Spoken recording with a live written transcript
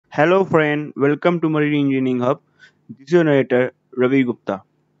Hello friend, welcome to Marine Engineering Hub. This is your narrator Ravi Gupta.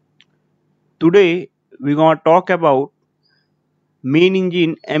 Today we're gonna talk about main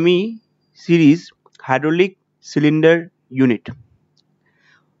engine ME series hydraulic cylinder unit.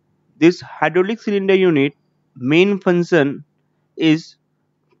 This hydraulic cylinder unit main function is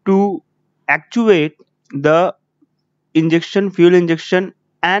to actuate the fuel injection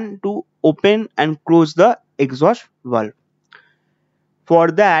and to open and close the exhaust valve. For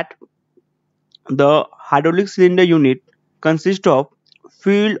that, the hydraulic cylinder unit consists of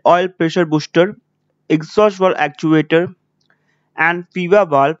fuel oil pressure booster, exhaust valve actuator, and FIVA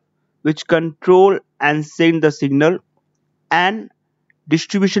valve which control and send the signal, and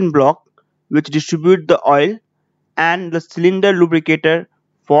distribution block which distribute the oil, and the cylinder lubricator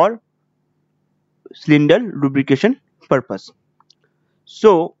for cylinder lubrication purpose.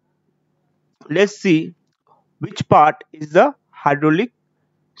 So let's see which part is the hydraulic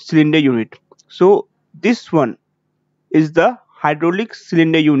cylinder unit. So this one is the hydraulic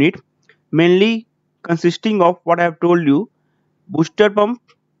cylinder unit, mainly consisting of what I have told you: booster pump,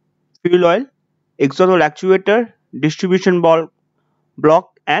 fuel oil, exhaust valve actuator, distribution valve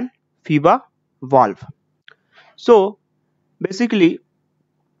block, and FIVA valve. So basically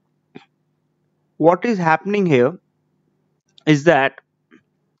what is happening here is that,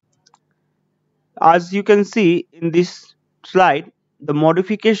 as you can see in this slide, the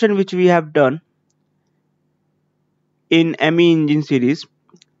modification which we have done in ME engine series,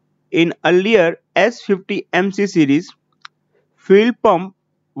 in earlier S50MC series, fuel pump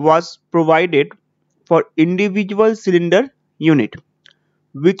was provided for individual cylinder unit,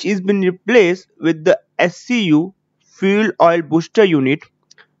 which is been replaced with the HCU fuel oil booster unit,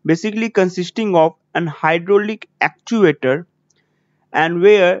 basically consisting of an hydraulic actuator, and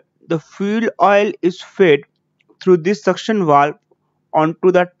where the fuel oil is fed through this suction valve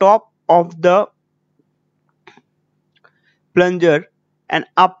onto the top of the plunger, and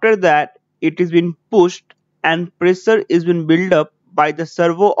after that it is been pushed and pressure is been built up by the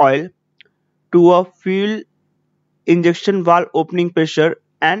servo oil to a fuel injection valve opening pressure,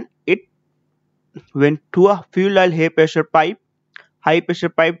 and it went to a fuel oil high pressure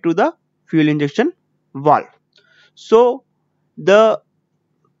pipe to the fuel injection valve. So the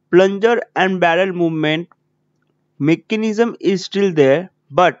plunger and barrel movement mechanism is still there,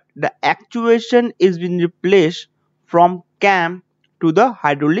 but the actuation is being replaced from cam to the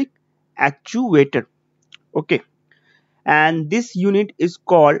hydraulic actuator. Okay, and this unit is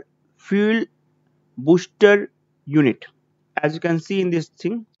called fuel booster unit. As you can see in this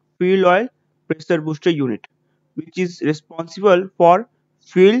thing, fuel oil pressure booster unit, which is responsible for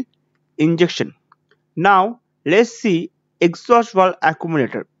fuel injection. Now let's see exhaust valve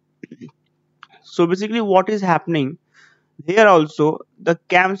accumulator. So basically what is happening here, also the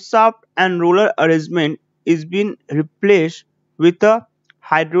camshaft and roller arrangement is being replaced with a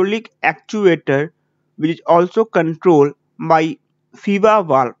hydraulic actuator, which is also controlled by FIVA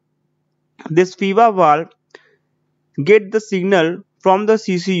valve. This FIVA valve get the signal from the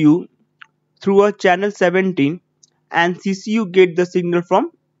CCU through a channel 17, and CCU get the signal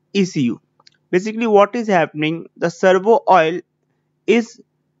from ECU. Basically what is happening, the servo oil is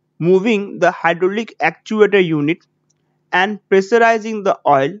moving the hydraulic actuator unit and pressurizing the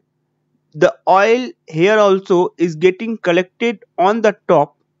oil. The oil here also is getting collected on the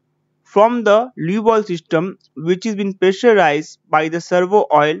top from the lube oil system, which is been pressurized by the servo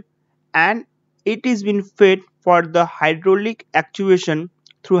oil, and it is been fed for the hydraulic actuation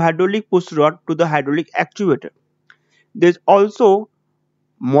through hydraulic push rod to the hydraulic actuator. There is also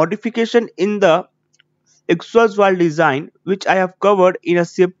modification in the exhaust valve design, which I have covered in a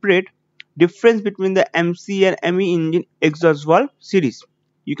separate difference between the MC and ME engine exhaust valve series.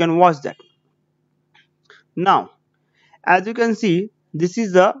 You can watch that. Now as you can see, this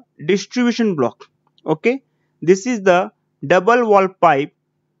is the distribution block. Okay, this is the double wall pipe.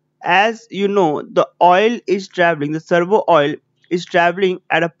 As you know, the oil is traveling, the servo oil is traveling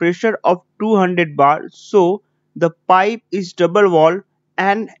at a pressure of 200 bar, so the pipe is double wall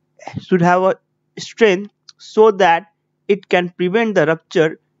and should have a strength so that it can prevent the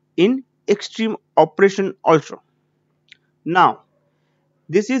rupture in extreme operation also. Now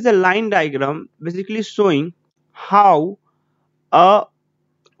this is a line diagram basically showing how a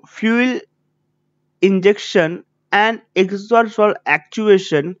fuel injection and exhaust valve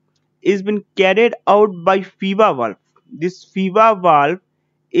actuation is been carried out by FIVA valve. This FIVA valve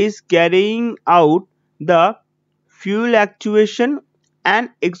is carrying out the fuel actuation and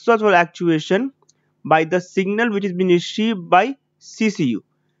exhaust valve actuation by the signal which is being received by CCU.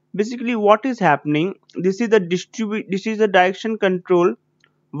 Basically what is happening, this is the direction control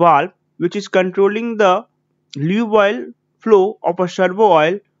valve which is controlling the lube oil flow of a servo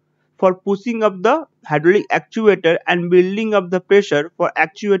oil for pushing up the hydraulic actuator and building up the pressure for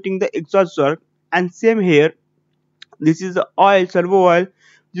actuating the exhaust valve. And same here, this is the oil, servo oil,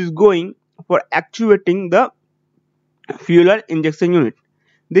 which is going for actuating the fuel injection unit.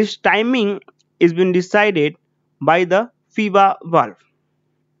 This timing is been decided by the FIVA valve.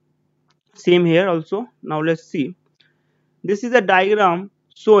 Same here also. Now let's see. This is a diagram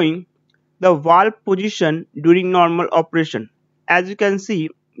showing the valve position during normal operation. As you can see,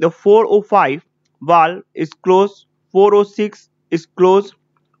 the 405 valve is closed, 406 is closed,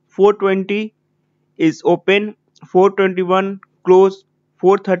 420 is open, 421 closed,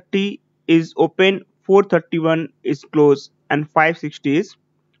 430 is open, 431 is closed, and 560 is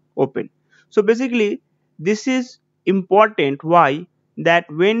open. So basically this is important. Why? That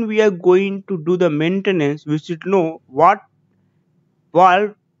when we are going to do the maintenance, we should know what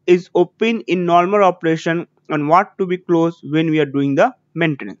valve is open in normal operation and what to be closed when we are doing the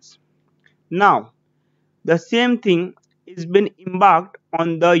maintenance. Now the same thing is been embarked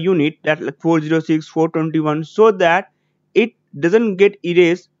on the unit, that like 406, 421, so that it doesn't get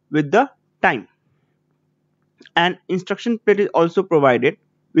erased with the time. An instruction plate is also provided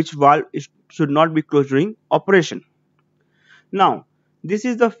which valve should not be closed during operation. Now this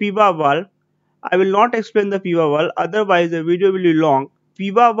is the FIVA valve. I will not explain the FIVA valve, otherwise the video will be long.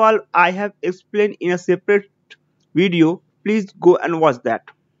 FIVA valve I have explained in a separate video. Please go and watch that.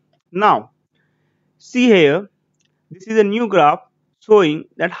 Now see here, this is a new graph showing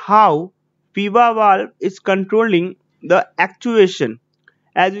that how FIVA valve is controlling the actuation.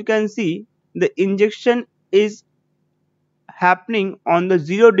 As you can see, the injection is happening on the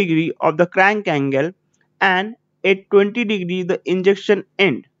 0 degree of the crank angle, and at 20 degree the injection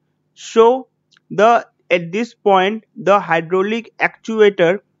end. So the at this point the hydraulic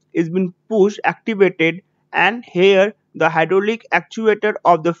actuator is being pushed, activated, and here the hydraulic actuator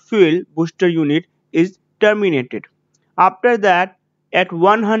of the fuel booster unit is terminated. After that, at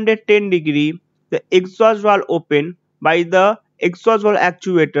 110 degree the exhaust valve open by the exhaust valve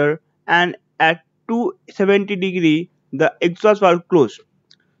actuator, and at 270 degree the exhaust valve closed.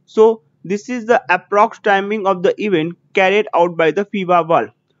 So this is the approx timing of the event carried out by the FIVA valve.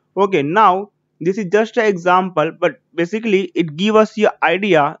 Okay, now this is just an example, but basically it gives us the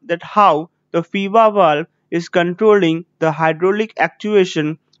idea that how the FIVA valve is controlling the hydraulic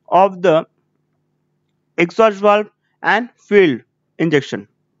actuation of the exhaust valve and fuel injection.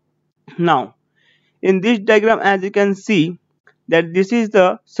 Now in this diagram, as you can see, that this is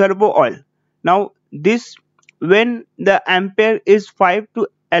the servo oil. Now this, when the ampere is 5 to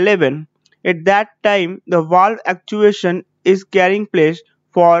 11, at that time the valve actuation is carrying place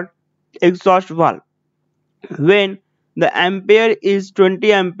for exhaust valve. When the ampere is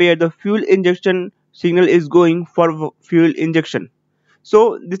 20 ampere, the fuel injection signal is going for fuel injection.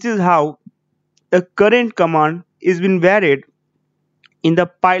 So this is how the current command is being varied in the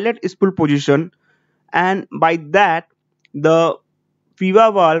pilot spool position, and by that the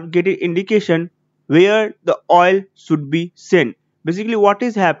FIVA valve get an indication where the oil should be sent. Basically what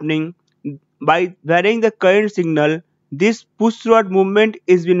is happening, by varying the current signal, this push rod movement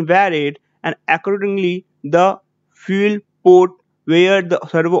is being varied, and accordingly the fuel port where the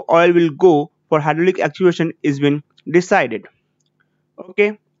servo oil will go for hydraulic actuation is being decided.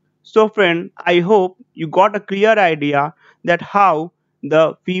 Okay, so friend, I hope you got a clear idea that how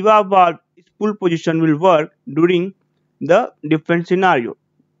the FIVA valve spool position will work during the different scenario,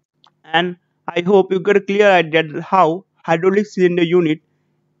 and I hope you got a clear idea that how hydraulic cylinder unit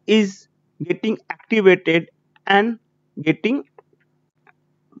is getting activated and getting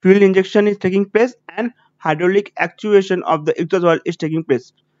fuel injection is taking place and hydraulic actuation of the exhaust valve is taking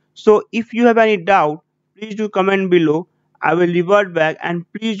place. So if you have any doubt, please do comment below. I will revert back,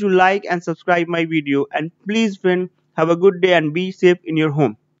 and please do like and subscribe my video, and please friend, have a good day and be safe in your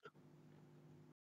home.